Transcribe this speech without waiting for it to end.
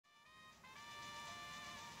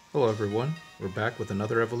Hello everyone, we're back with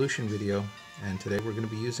another evolution video, and today we're going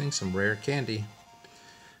to be using some rare candy.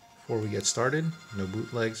 Before we get started, no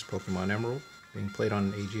bootlegs, Pokemon Emerald, being played on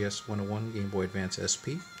an AGS 101 Game Boy Advance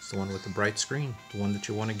SP. It's the one with the bright screen, the one that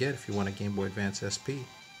you want to get if you want a Game Boy Advance SP.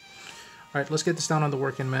 Alright, let's get this down on the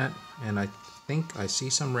working mat, and I think I see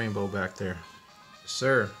some rainbow back there. Yes,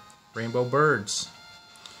 sir, rainbow birds.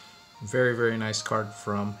 Very, very nice card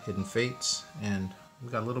from Hidden Fates, and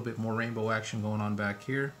we got a little bit more rainbow action going on back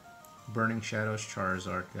here. Burning Shadows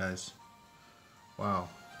Charizard, guys. Wow,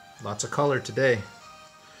 lots of color today.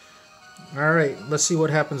 Alright, let's see what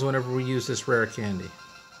happens whenever we use this rare candy.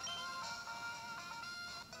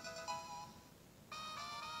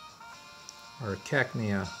 Our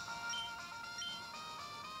Cacnea.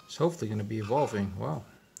 It's hopefully going to be evolving. Wow,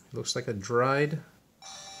 looks like a dried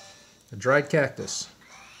cactus.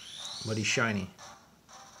 But he's shiny.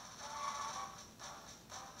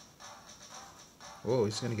 Whoa,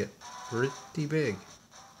 he's going to get pretty big.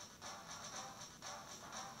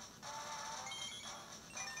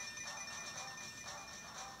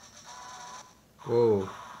 Whoa.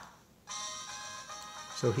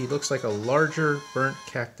 So he looks like a larger burnt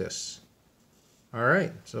cactus.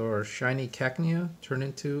 Alright, so our shiny Cacnea turned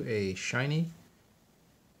into a shiny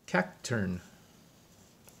Cacturne.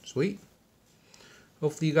 Sweet.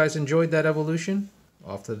 Hopefully you guys enjoyed that evolution.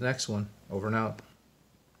 Off to the next one. Over and out.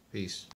 Peace.